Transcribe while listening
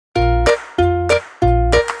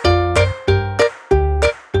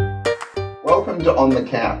Welcome to On the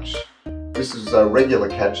Couch. This is a regular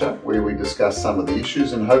catch-up where we discuss some of the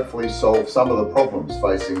issues and hopefully solve some of the problems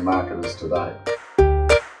facing marketers today.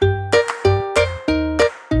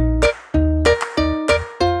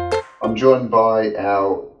 I'm joined by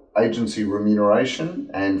our agency remuneration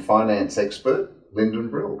and finance expert, Lyndon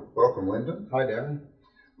Brill. Welcome, Lyndon. Hi, Darren.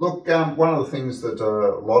 Look, one of the things that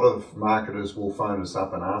a lot of marketers will phone us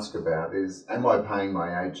up and ask about is, am I paying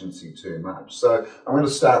my agency too much? So I'm going to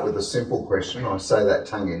start with a simple question. I say that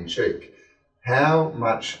tongue in cheek. How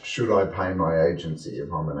much should I pay my agency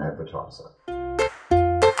if I'm an advertiser?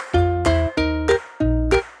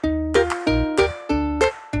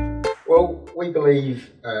 Well, we believe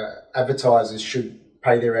advertisers should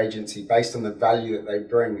pay their agency based on the value that they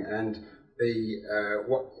bring and be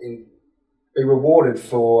rewarded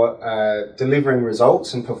for delivering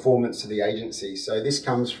results and performance to the agency. So this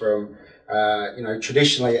comes from,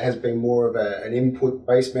 traditionally it has been more of an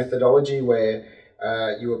input-based methodology where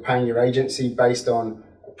you are paying your agency based on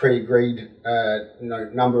a pre-agreed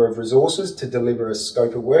number of resources to deliver a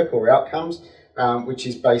scope of work or outcomes, which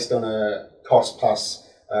is based on a cost plus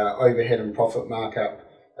overhead and profit markup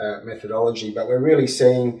methodology. But we're really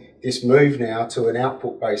seeing this move now to an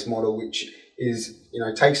output-based model, which is,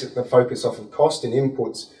 takes the focus off of cost and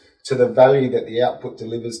inputs to the value that the output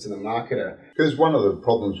delivers to the marketer. Because one of the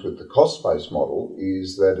problems with the cost-based model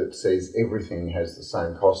is that it says everything has the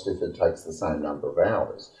same cost if it takes the same number of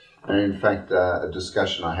hours. And in fact, a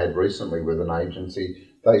discussion I had recently with an agency,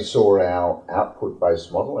 they saw our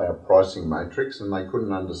output-based model, our pricing matrix, and they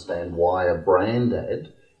couldn't understand why a brand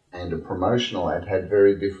ad and a promotional ad had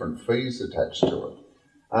very different fees attached to it.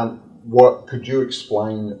 What could you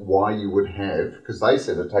explain why you would have, because they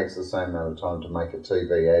said it takes the same amount of time to make a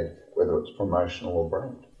TV ad, whether it's promotional or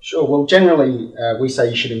brand? Sure. Well, generally, we say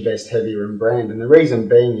you should invest heavier in brand, and the reason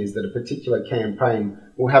being is that a particular campaign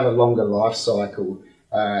will have a longer life cycle,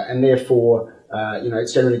 and therefore,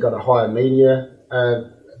 it's generally got a higher media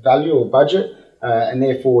value or budget, and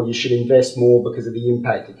therefore you should invest more because of the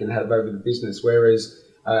impact it can have over the business. Whereas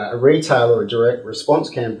a retail or a direct response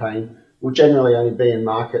campaign will generally only be in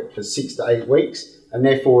market for 6 to 8 weeks, and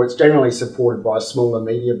therefore it's generally supported by a smaller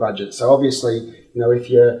media budget. So obviously, if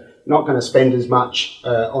you're not going to spend as much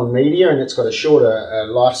on media and it's got a shorter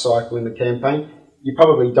life cycle in the campaign, you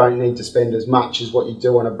probably don't need to spend as much as what you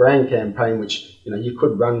do on a brand campaign, which you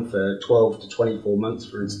could run for 12 to 24 months,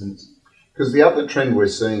 for instance. Because the other trend we're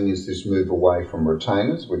seeing is this move away from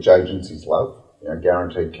retainers, which agencies love,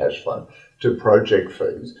 guaranteed cash flow, to project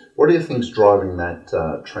fees. What do you think is driving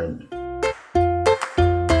that trend?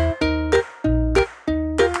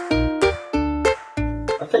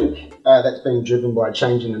 I think that's been driven by a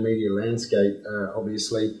change in the media landscape,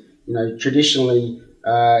 obviously. Traditionally,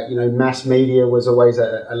 mass media was always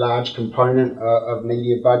a large component of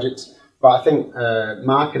media budgets, but I think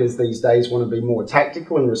marketers these days want to be more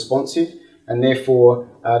tactical and responsive, and therefore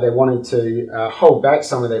they're wanting to hold back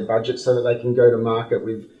some of their budgets so that they can go to market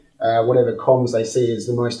with whatever comms they see as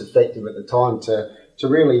the most effective at the time to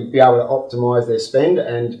really be able to optimise their spend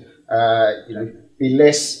and be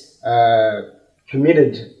less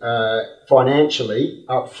committed financially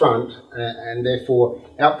up front, and therefore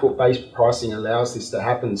output-based pricing allows this to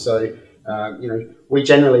happen. So, we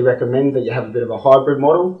generally recommend that you have a bit of a hybrid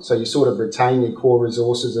model, so you sort of retain your core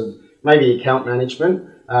resources of maybe account management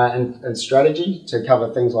and strategy to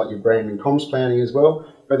cover things like your brand and comms planning as well,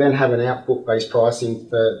 but then have an output-based pricing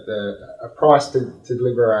for a price to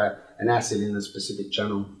deliver an asset in a specific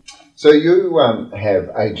channel. So you have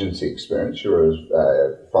agency experience. You're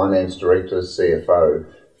a finance director, CFO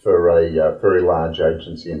for a very large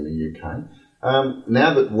agency in the UK.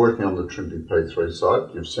 Now that working on the Trinity P3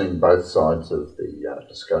 side, you've seen both sides of the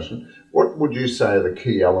discussion. What would you say are the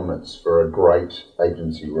key elements for a great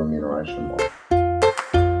agency remuneration model?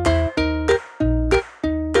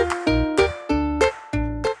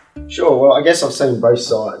 Sure. Well, I guess I've seen both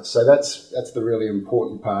sides, so that's the really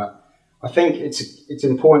important part. I think it's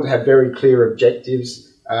important to have very clear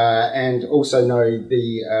objectives and also know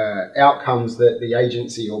the outcomes that the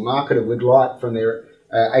agency or marketer would like from their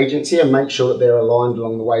agency, and make sure that they're aligned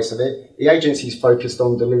along the way. So that the agency is focused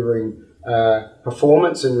on delivering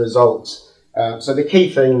performance and results. So the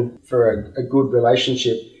key thing for a good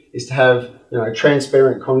relationship is to have a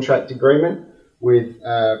transparent contract agreement with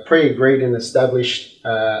pre-agreed and established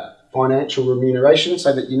financial remuneration,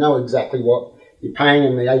 so that you know exactly what you're paying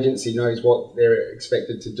and the agency knows what they're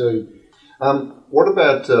expected to do. What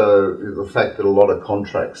about the fact that a lot of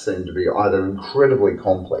contracts seem to be either incredibly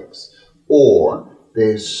complex or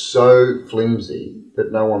they're so flimsy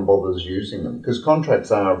that no one bothers using them? Because contracts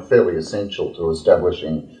are fairly essential to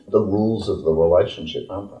establishing the rules of the relationship,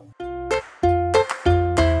 aren't they?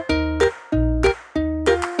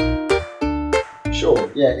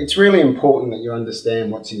 Yeah, it's really important that you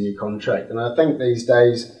understand what's in your contract. And I think these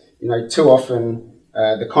days, too often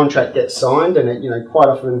the contract gets signed and quite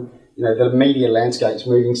often, the media landscape's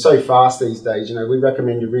moving so fast these days. We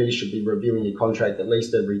recommend you really should be reviewing your contract at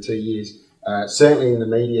least every 2 years, certainly in the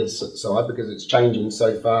media side because it's changing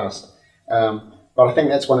so fast. But I think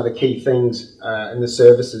that's one of the key things in the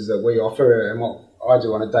services that we offer, and what I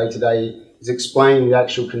do on a day-to-day is explain the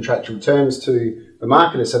actual contractual terms to the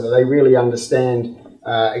marketers so that they really understand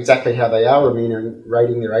exactly how they are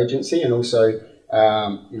remunerating their agency, and also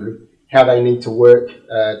how they need to work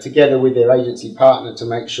together with their agency partner to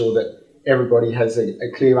make sure that everybody has a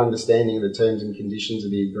clear understanding of the terms and conditions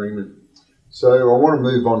of the agreement. So I want to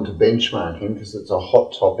move on to benchmarking because it's a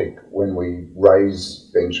hot topic when we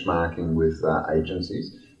raise benchmarking with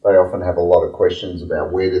agencies. They often have a lot of questions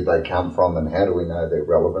about where did they come from and how do we know they're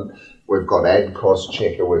relevant. We've got ad cost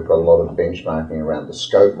checker, we've got a lot of benchmarking around the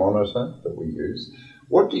scope monitor that we use.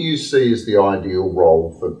 What do you see as the ideal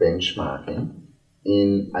role for benchmarking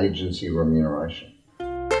in agency remuneration?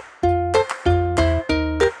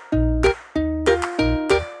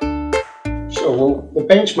 Sure. Well, the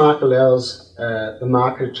benchmark allows the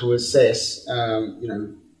marketer to assess,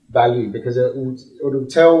 value, because it will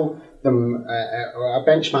tell them. A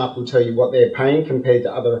benchmark will tell you what they're paying compared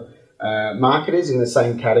to other marketers in the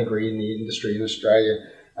same category in the industry in Australia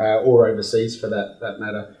or overseas, for that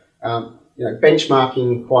matter.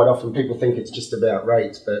 Benchmarking, quite often people think it's just about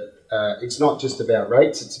rates, but it's not just about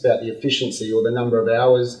rates. It's about the efficiency or the number of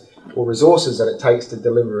hours or resources that it takes to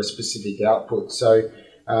deliver a specific output. So.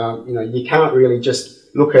 You can't really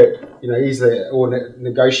just look at,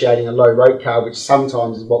 negotiating a low rate card, which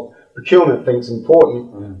sometimes is what procurement thinks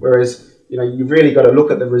important, whereas, you've really got to look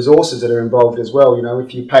at the resources that are involved as well.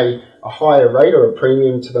 If you pay a higher rate or a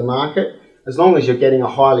premium to the market, as long as you're getting a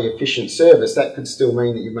highly efficient service, that could still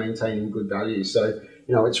mean that you're maintaining good value. So,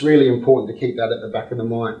 it's really important to keep that at the back of the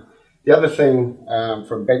mind. The other thing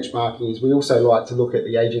from benchmarking is we also like to look at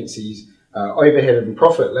the agency's overhead and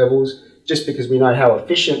profit levels, just because we know how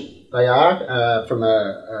efficient they are from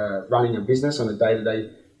running a business on a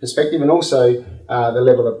day-to-day perspective, and also the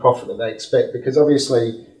level of profit that they expect, because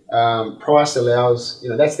obviously price allows,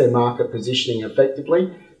 that's their market positioning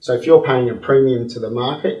effectively. So if you're paying a premium to the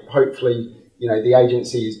market, hopefully, the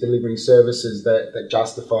agency is delivering services that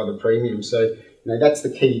justify the premium. So, that's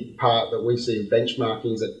the key part that we see of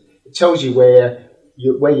benchmarking, is that it tells you where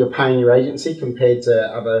you're paying your agency compared to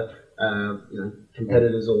other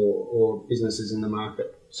competitors or businesses in the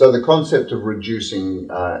market. So the concept of reducing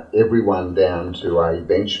everyone down to a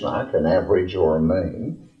benchmark, an average or a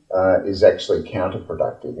mean, is actually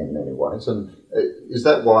counterproductive in many ways. And is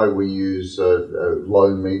that why we use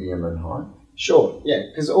low, medium and high? Sure, yeah,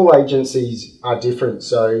 because all agencies are different.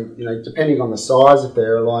 So, depending on the size, if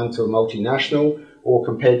they're aligned to a multinational or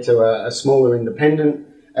compared to a smaller independent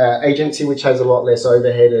agency, which has a lot less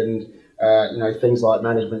overhead and things like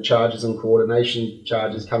management charges and coordination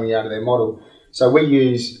charges coming out of their model. So we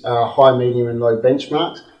use high, medium and low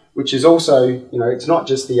benchmarks, which is also, it's not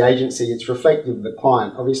just the agency, it's reflective of the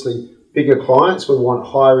client. Obviously, bigger clients will want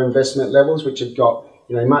higher investment levels, which have got,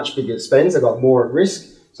 much bigger spends, they've got more at risk.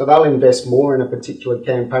 So they'll invest more in a particular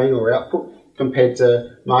campaign or output compared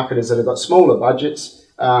to marketers that have got smaller budgets,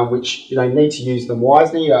 which, need to use them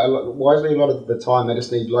wisely. A lot of the time they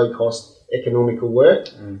just need low cost economical work,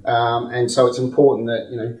 and so it's important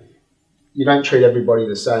that you don't treat everybody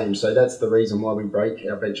the same. So that's the reason why we break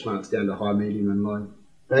our benchmarks down to high, medium and low.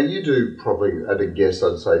 Now you do probably, at a guess,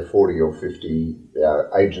 I'd say 40 or 50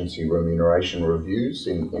 agency remuneration reviews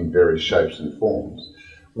in various shapes and forms.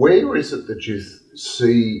 Where is it that you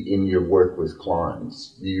see in your work with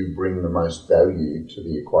clients you bring the most value to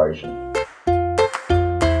the equation?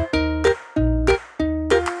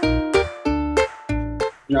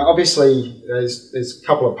 Obviously, there's a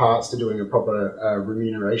couple of parts to doing a proper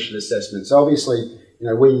remuneration assessment. So obviously,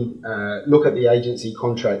 we look at the agency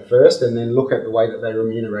contract first and then look at the way that they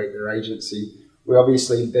remunerate their agency. We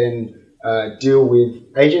obviously then deal with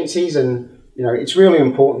agencies, and it's really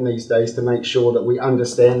important these days to make sure that we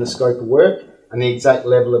understand the scope of work and the exact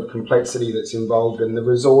level of complexity that's involved and the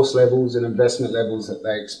resource levels and investment levels that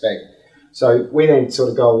they expect. So we then sort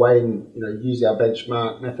of go away and use our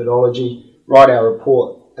benchmark methodology, write our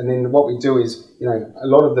report. And then what we do is, a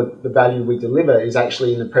lot of the value we deliver is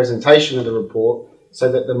actually in the presentation of the report, so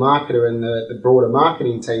that the marketer and the broader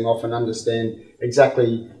marketing team often understand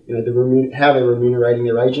exactly, how they're remunerating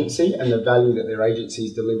their agency and the value that their agency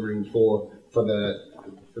is delivering for the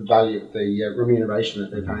value, the remuneration that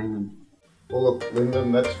they're paying them. Well, look,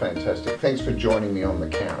 Lyndon, that's fantastic. Thanks for joining me on the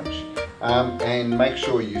couch. And make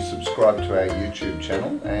sure you subscribe to our YouTube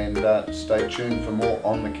channel and stay tuned for more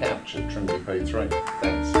On the Couch at Trinity P3.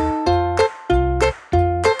 Thanks.